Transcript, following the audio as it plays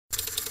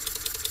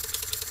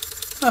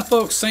Hi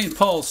folks, St.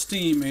 Paul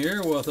Steam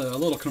here with a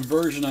little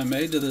conversion I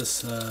made to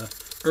this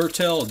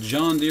Ertl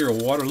John Deere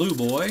Waterloo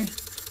boy,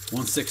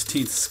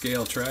 1/16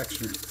 scale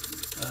tractor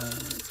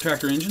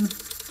engine.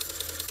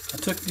 I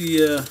took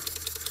the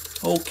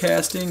old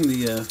casting,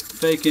 the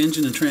fake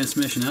engine and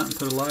transmission out and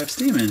put a live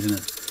steam engine in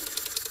it.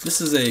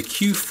 This is a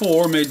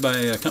Q4 made by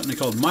a company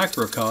called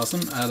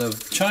Microcosm out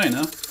of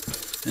China,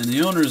 and the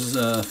owner's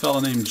a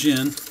fellow named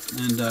Jin,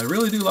 and I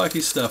really do like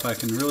his stuff. I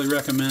can really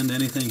recommend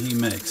anything he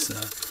makes.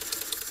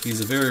 He's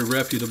a very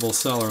reputable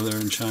seller there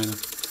in China.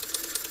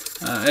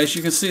 As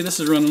you can see, this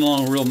is running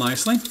along real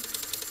nicely.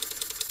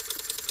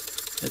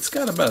 It's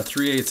got about a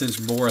 3/8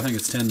 inch bore. I think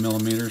it's 10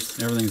 millimeters.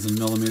 Everything's in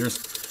millimeters.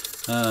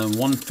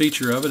 One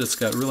feature of it, it's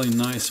got really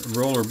nice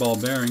roller ball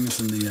bearings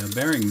in the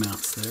bearing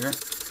mounts there.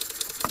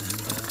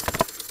 And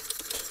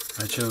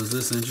I chose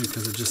this engine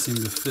because it just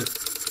seemed to fit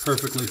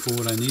perfectly for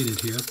what I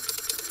needed here.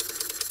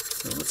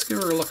 So let's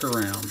give her a look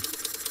around.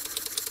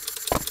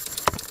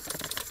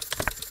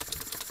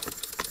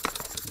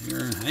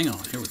 Hang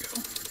on, here we go.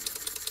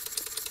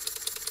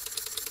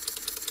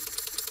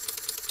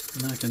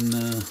 And I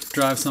can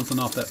drive something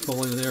off that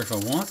pulley there if I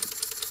want.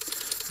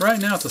 Right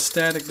now it's a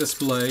static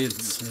display,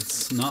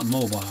 it's not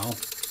mobile.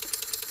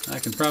 I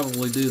can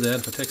probably do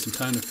that if I take some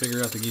time to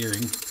figure out the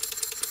gearing.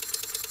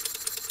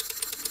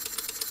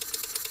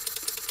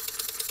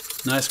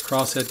 Nice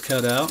crosshead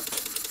cutout.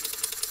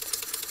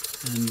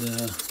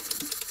 And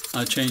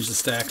I changed the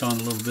stack on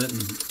a little bit,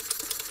 and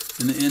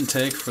in the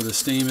intake for the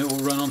steam, it will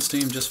run on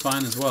steam just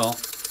fine as well,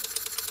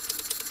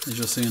 as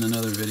you'll see in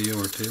another video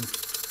or two.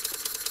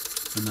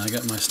 And I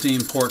got my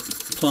steam port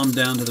plumbed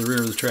down to the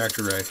rear of the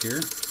tractor right here.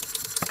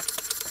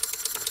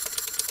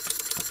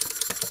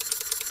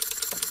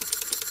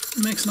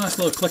 It makes a nice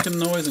little clicking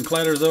noise and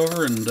clatters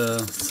over, and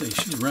let's see,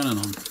 she's running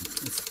on,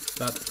 it's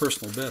about the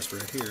personal best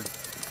right here.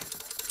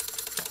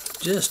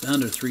 Just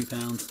under 3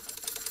 pounds.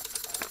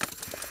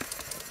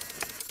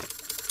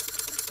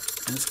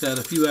 And it's got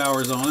a few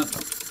hours on it.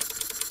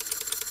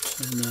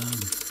 And I'm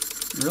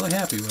really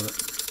happy with it.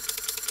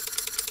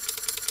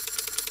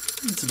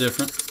 It's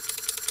different.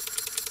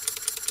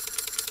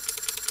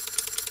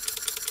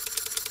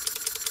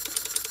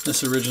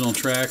 This original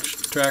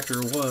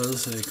tractor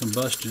was a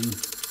combustion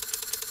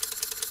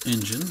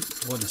engine.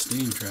 What a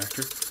steam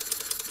tractor.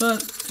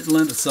 But it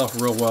lent itself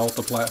real well with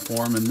the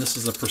platform, and this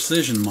is a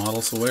precision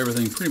model, so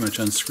everything pretty much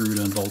unscrewed,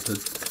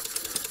 unbolted.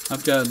 I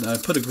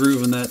put a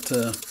groove in that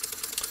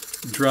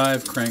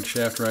drive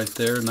crankshaft right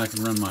there, and I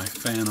can run my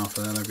fan off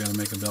of that. I've got to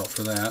make a belt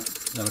for that.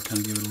 That'll kind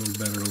of give it a little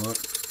better look,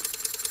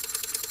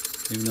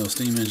 even though a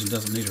steam engine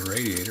doesn't need a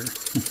radiator.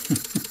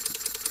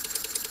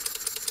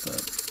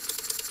 But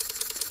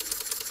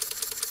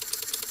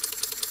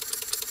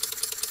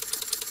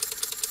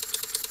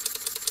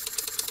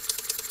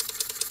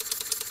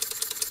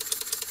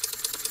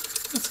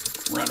let's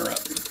run her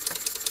up.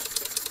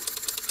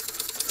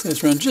 So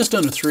it's run just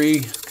under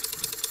 3.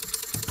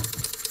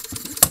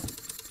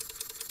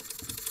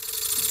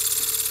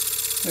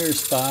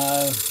 There's 5,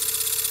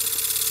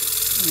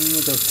 and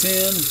we'll go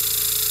 10,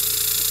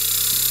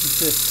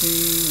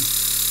 15,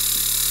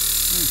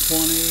 and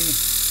 20,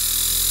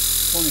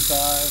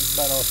 25,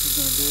 about all she's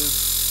going to do,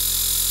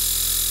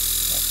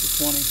 back to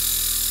 20.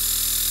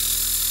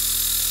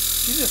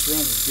 She just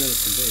runs as good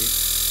as can be.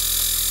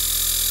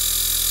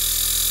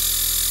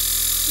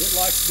 It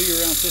likes to be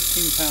around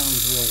 15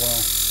 pounds real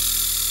well.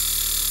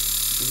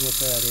 This is what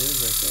that is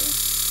right there.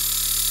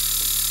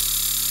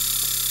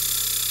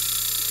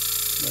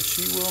 But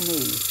she will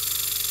move.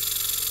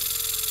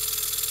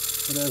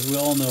 But as we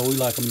all know, we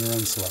like them to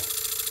run slow.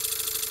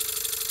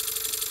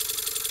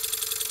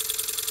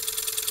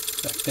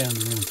 Back down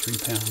to around 3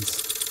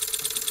 pounds.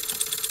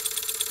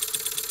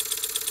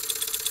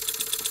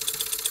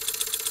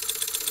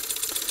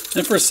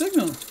 And for a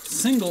single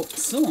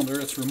cylinder,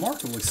 it's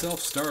remarkably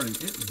self-starting.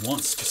 It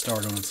wants to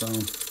start on its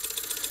own.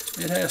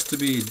 It has to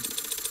be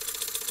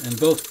in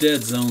both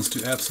dead zones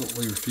to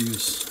absolutely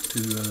refuse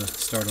to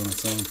start on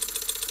its own.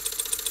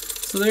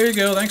 So there you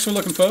go. Thanks for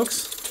looking,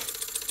 folks,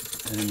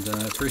 and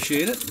I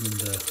appreciate it,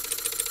 and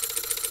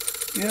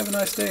you have a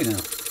nice day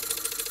now.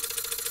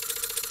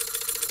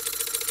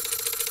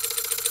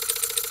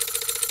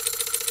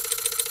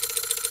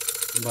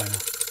 Bye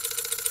now.